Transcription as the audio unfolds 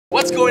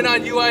What's going on,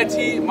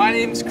 UOIT? My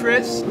name's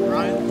Chris.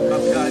 Ryan,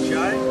 I'm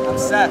Jai. I'm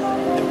Seth.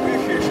 And we're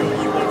here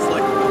showing you what it's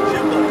like to be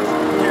gym buddies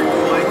here at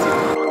UOIT.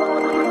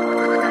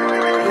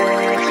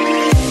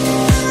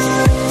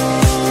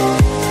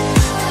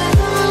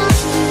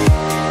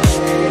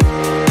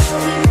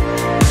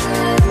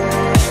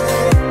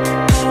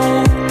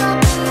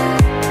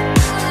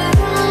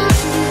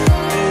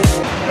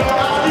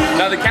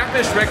 Now, the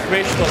Campus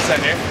Recreational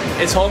Center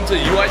is home to the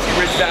UOIT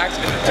Ridgebacks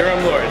and the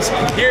Durham Lords.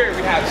 Here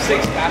we have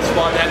 6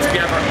 basketball nets, we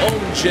have our own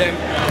gym,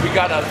 we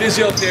got a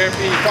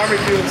physiotherapy,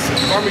 barbecue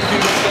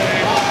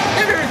center,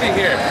 and everything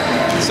here.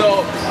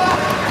 So,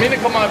 me and a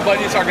couple of my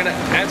buddies are gonna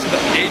answer the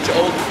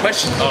age-old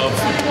question of,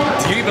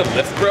 do you even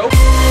lift, bro?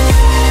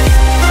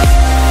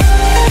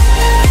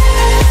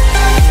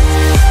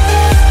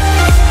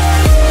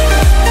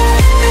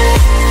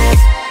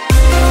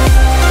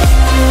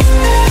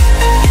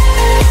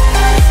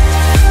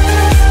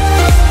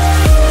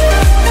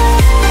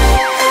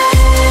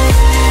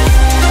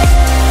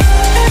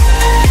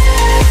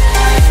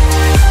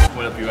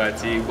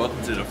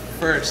 Welcome to the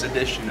first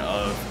edition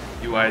of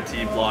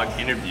UOIT Vlog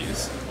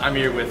Interviews. I'm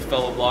here with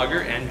fellow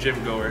blogger and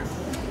gym-goer,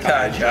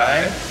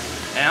 Jai.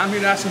 and I'm here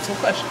to ask him some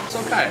questions.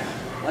 So Kai,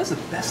 what is the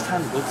best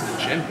time to go to the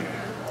gym here?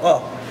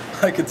 Well,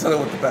 I can tell you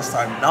what the best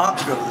time not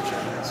to go to the gym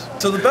is.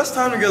 So the best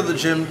time to go to the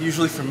gym,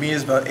 usually for me,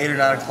 is about 8 or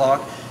 9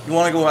 o'clock. You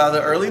want to go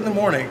either early in the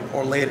morning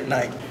or late at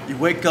night. You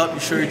wake up, you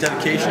show your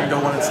dedication, you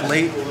know when it's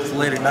late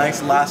at night, it's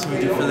the last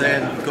thing you do for the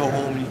day, and you go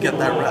home and you get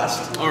that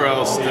rest. Or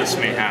else this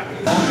may happen.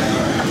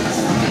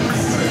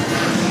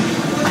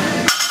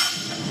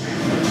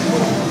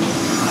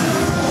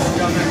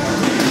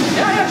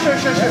 Sure.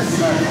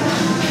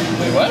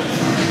 Wait, what?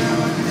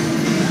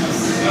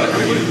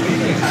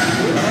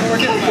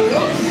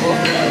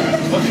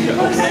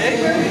 Okay.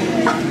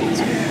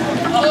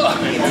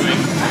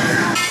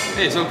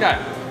 Hey, so Kai,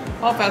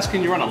 how fast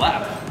can you run a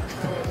lap?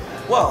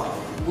 Well,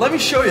 let me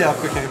show you how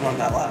quick I can run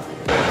that lap.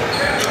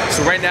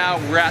 So right now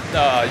we're at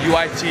the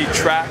UOIT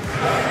track.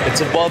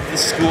 It's above the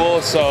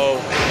school, so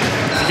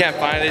if you can't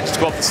find it, just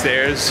go up the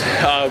stairs.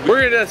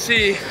 We're gonna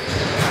see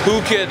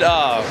who could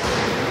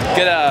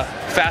get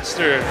a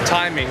faster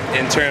timing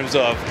in terms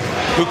of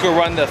who could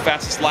run the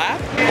fastest lap,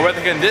 or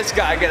whether can this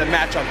guy get a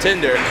match on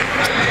Tinder.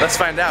 Let's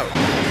find out.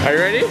 Are you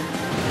ready?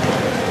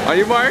 On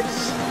your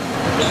marks,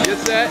 get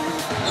set,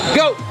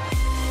 go!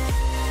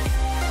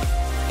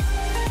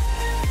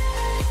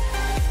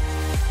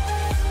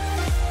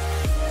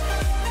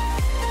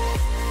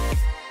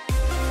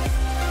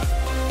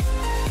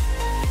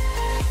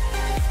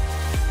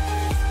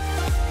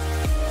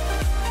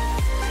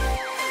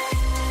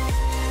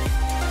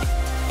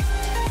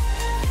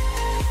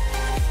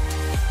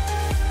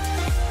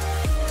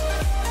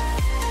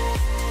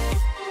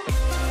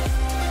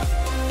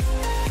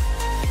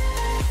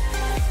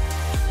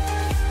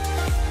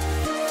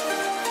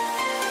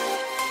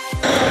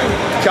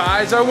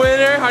 Kai's our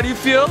winner. How do you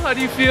feel? How do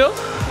you feel?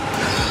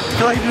 I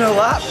feel like doing a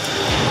lap,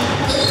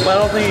 but I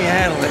don't think you can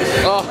handle it.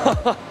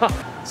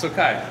 Oh. So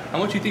Kai, how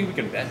much do you think we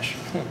can bench?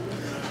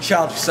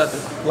 Challenge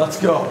accepted. Let's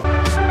go.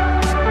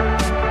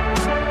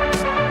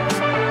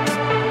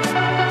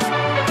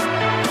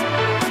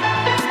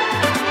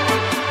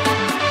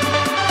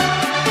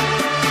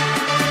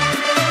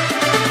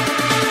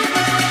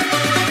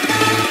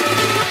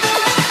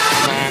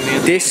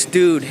 This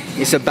dude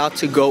is about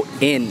to go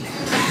in.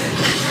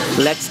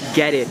 Let's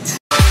get it.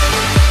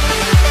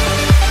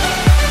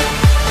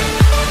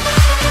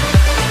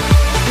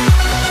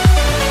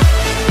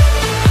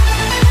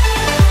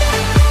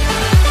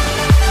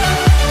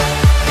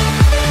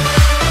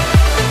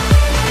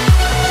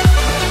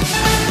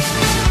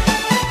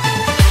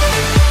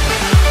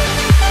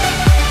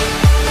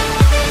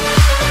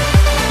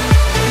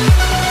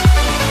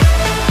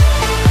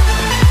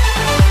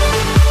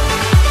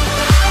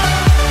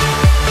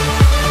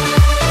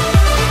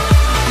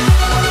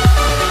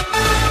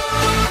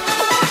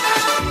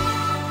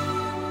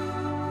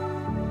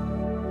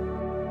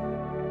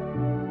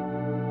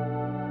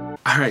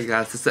 Alright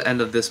guys, that's the end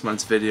of this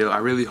month's video. I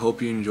really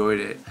hope you enjoyed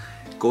it.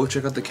 Go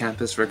check out the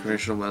Campus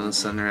Recreational Wellness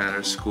Center at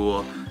our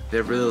school. They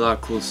have really a lot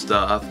of cool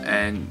stuff,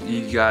 and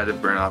you gotta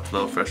burn off the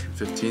little freshman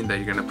 15 that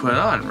you're gonna put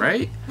on,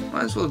 right?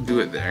 Might as well do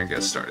it there and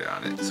get started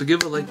on it. So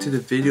give a like to the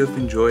video if you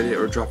enjoyed it,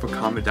 or drop a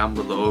comment down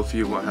below if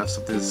you want to have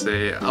something to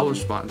say. I'll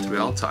respond to it,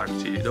 I'll talk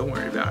to you, don't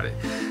worry about it.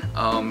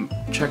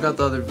 Check out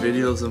the other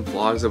videos and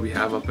vlogs that we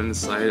have up on the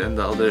site, and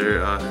the other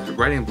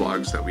writing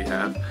blogs that we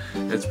have.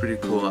 It's pretty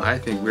cool. I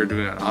think we're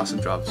doing an awesome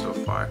job so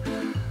far.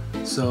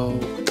 So,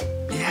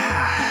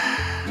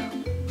 yeah.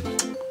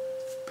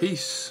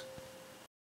 Peace.